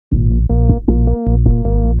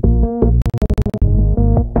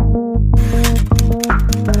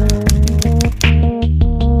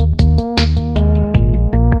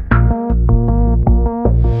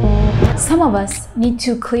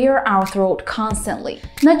to clear our throat constantly,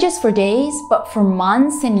 not just for days, but for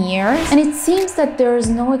months and years. And it seems that there is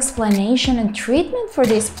no explanation and treatment for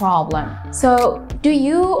this problem. So, do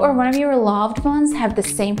you or one of your loved ones have the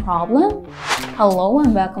same problem? Hello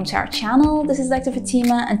and welcome to our channel. This is Dr.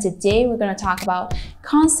 Fatima, and today we're going to talk about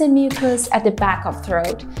constant mucus at the back of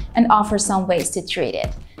throat and offer some ways to treat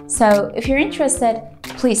it. So, if you're interested,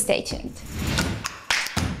 please stay tuned.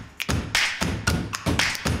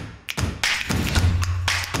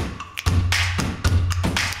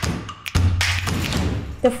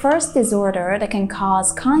 The first disorder that can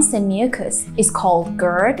cause constant mucus is called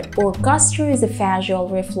GERD, or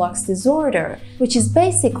gastroesophageal reflux disorder, which is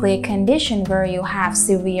basically a condition where you have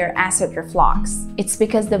severe acid reflux. It's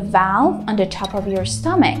because the valve on the top of your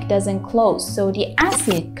stomach doesn't close, so the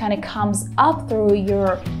acid kind of comes up through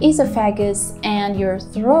your esophagus and your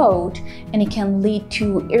throat, and it can lead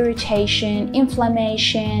to irritation,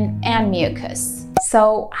 inflammation, and mucus.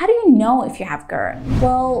 So, how do you know if you have GERD?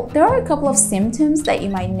 Well, there are a couple of symptoms that you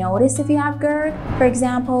might notice if you have GERD. For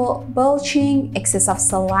example, belching, excess of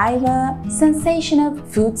saliva, sensation of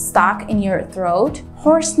food stuck in your throat,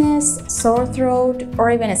 hoarseness, sore throat,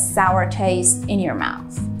 or even a sour taste in your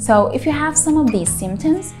mouth. So, if you have some of these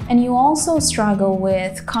symptoms and you also struggle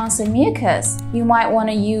with constant mucus, you might want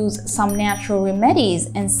to use some natural remedies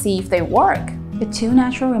and see if they work. The two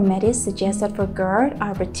natural remedies suggested for GERD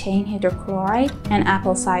are betaine hydrochloride and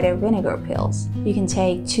apple cider vinegar pills. You can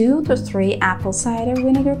take 2 to 3 apple cider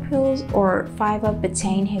vinegar pills or 5 of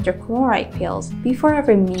betaine hydrochloride pills before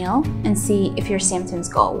every meal and see if your symptoms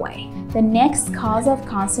go away. The next cause of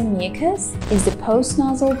constant mucus is the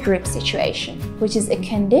post-nasal drip situation, which is a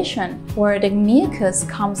condition where the mucus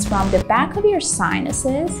comes from the back of your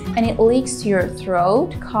sinuses and it leaks to your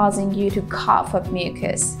throat, causing you to cough up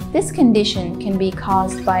mucus. This condition can be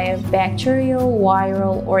caused by a bacterial,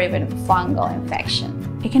 viral, or even fungal infection.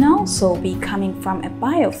 It can also be coming from a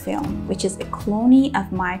biofilm, which is a colony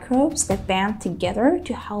of microbes that band together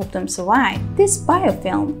to help them survive. This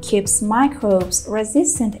biofilm keeps microbes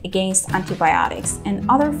resistant against antibiotics and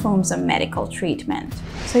other forms of medical treatment.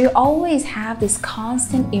 So you always have this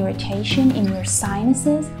constant irritation in your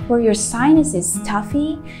sinuses, where your sinus is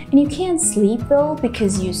stuffy and you can't sleep well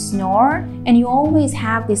because you snore, and you always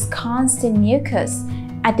have this constant mucus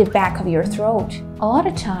at the back of your throat. A lot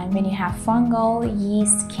of time when you have fungal,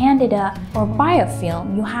 yeast, candida, or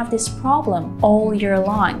biofilm, you have this problem all year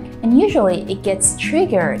long. And usually it gets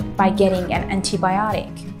triggered by getting an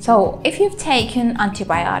antibiotic. So if you've taken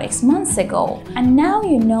antibiotics months ago and now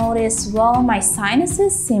you notice, well, my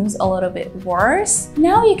sinuses seems a little bit worse,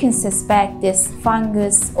 now you can suspect this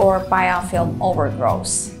fungus or biofilm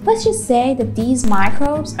overgrowth. Let's just say that these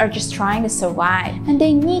microbes are just trying to survive and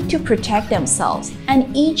they need to protect themselves.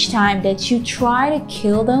 And each time that you try to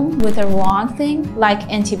kill them with a wrong thing, like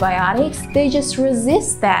antibiotics, they just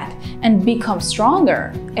resist that and become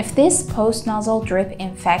stronger. If this post-nasal drip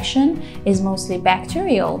infection is mostly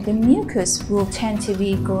bacterial, the mucus will tend to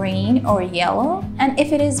be green or yellow. And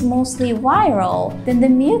if it is mostly viral, then the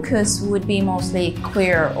mucus would be mostly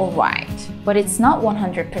clear or white. But it's not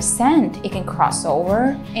 100%, it can cross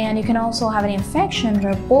over, and you can also have an infection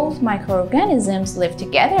where both microorganisms live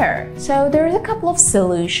together. So there's a couple of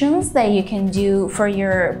solutions that you can do for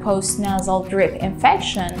your post-nasal drip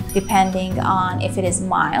infection, depending on if it is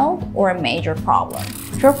mild or a major problem.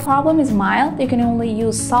 If your problem is mild, you can only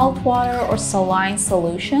use salt water or saline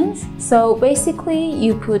solutions. So basically,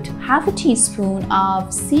 you put half a teaspoon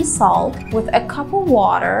of sea salt with a cup of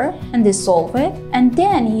water and dissolve it, and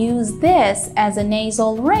then use this as a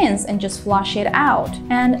nasal rinse and just flush it out.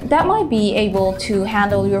 And that might be able to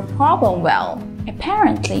handle your problem well.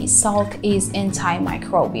 Apparently, salt is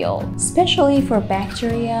antimicrobial, especially for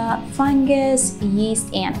bacteria, fungus,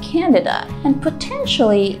 yeast, and candida, and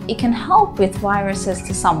potentially it can help with viruses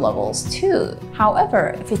to some levels too.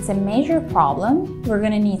 However, if it's a major problem, we're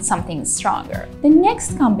gonna need something stronger. The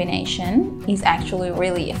next combination is actually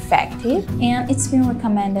really effective, and it's been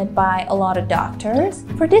recommended by a lot of doctors.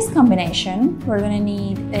 For this combination, we're gonna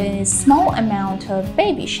need a small amount of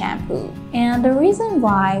baby shampoo. And the reason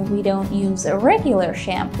why we don't use a regular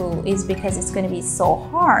shampoo is because it's going to be so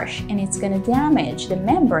harsh and it's going to damage the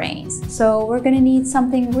membranes. So we're going to need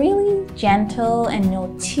something really gentle and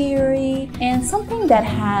no teary, and something that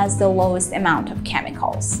has the lowest amount of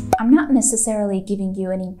chemicals. I'm not necessarily giving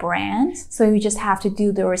you any brands, so you just have to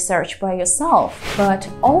do the research by yourself. But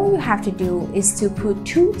all you have to do is to put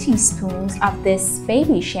 2 teaspoons of this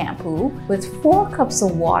baby shampoo with 4 cups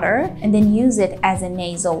of water and then use it as a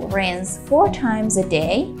nasal rinse 4 times a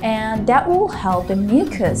day, and that will help the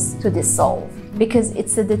mucus to dissolve. because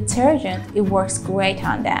it's a detergent, it works great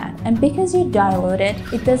on that. And because you dilute it,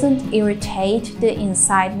 it doesn't irritate the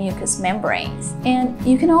inside mucous membranes. And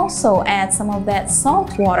you can also add some of that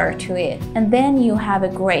salt water to it, and then you have a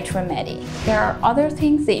great remedy. There are other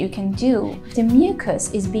things that you can do. The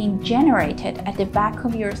mucus is being generated at the back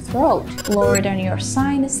of your throat, lower than your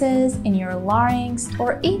sinuses, in your larynx,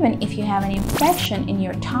 or even if you have an infection in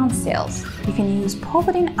your tonsils. You can use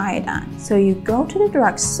povidone iodine. So you go to the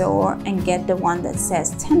drugstore and get the one that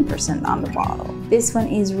says 10% on the bottle. This one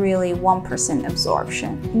is really 1%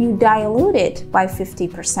 absorption. And you dilute it by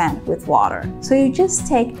 50% with water. So you just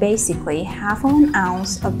take basically half of an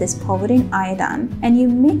ounce of this povidone iodine and you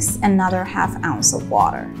mix another half ounce of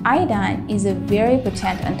water. Iodine is a very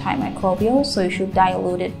potent antimicrobial, so you should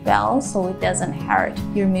dilute it well so it doesn't hurt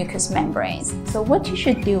your mucous membranes. So what you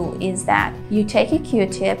should do is that you take a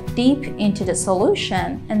Q-tip deep into the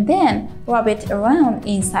solution and then rub it around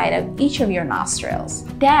inside of each of your nostrils.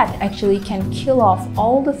 That actually can kill off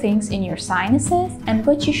all the things in your sinuses, and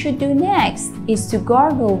what you should do next is to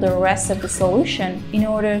gargle the rest of the solution in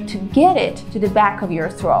order to get it to the back of your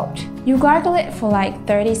throat. You gargle it for like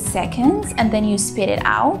 30 seconds and then you spit it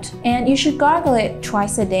out, and you should gargle it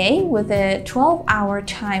twice a day with a 12-hour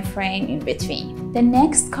time frame in between. The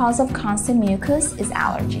next cause of constant mucus is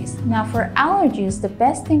allergies. Now for allergies, the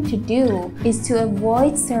best thing to do is to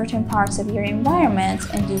avoid certain parts of your environment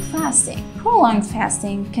and do fasting. Prolonged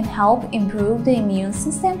fasting can help improve the immune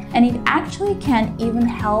system, and it actually can even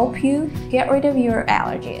help you get rid of your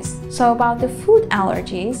allergies. So about the food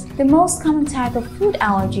allergies, the most common type of food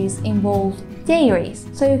allergies involve dairies.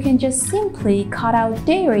 So you can just simply cut out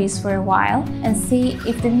dairies for a while and see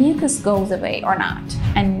if the mucus goes away or not.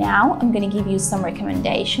 And now I'm going to give you some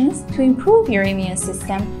recommendations to improve your immune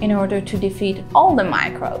system in order to defeat all the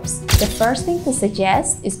microbes. The first thing to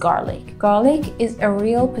suggest is garlic. Garlic is a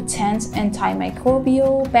real potent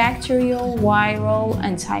antimicrobial, bacterial, viral,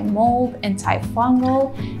 anti-mold,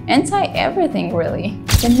 antifungal, anti-everything really.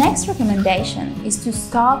 The next recommendation is to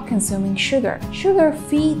stop consuming sugar. Sugar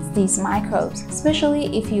feeds these microbes,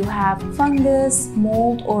 especially if you have fungus,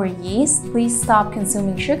 mold, or yeast. Please stop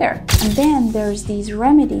consuming sugar. And then there's these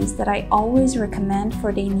remedies that I always recommend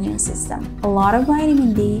for the immune system. A lot of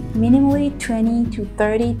vitamin D, minimally 20 to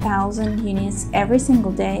 30,000 units every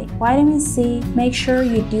single day. Vitamin C, make sure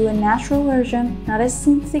you do a natural version, not a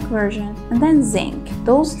synthetic version. And then zinc.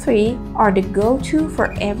 Those three are the go-to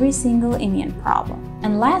for every single immune problem.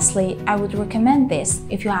 And lastly, I would recommend this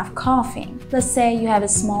if you have coughing. Let's say you have a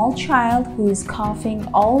small child who is coughing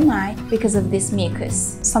all night because of this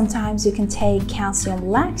mucus. Sometimes you can take calcium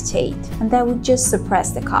lactate, and that would just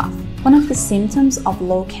suppress the cough. One of the symptoms of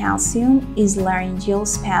low calcium is laryngeal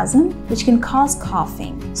spasm, which can cause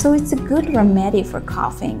coughing. So it's a good remedy for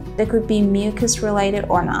coughing. That could be mucus related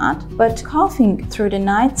or not, but coughing through the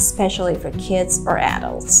night, especially for kids or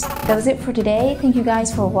adults. That was it for today. Thank you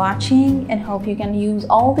guys for watching, and hope you can use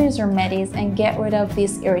all these remedies and get rid of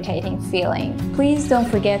this irritating feeling. Please don't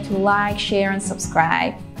forget to like, share, and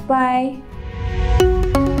subscribe. Bye!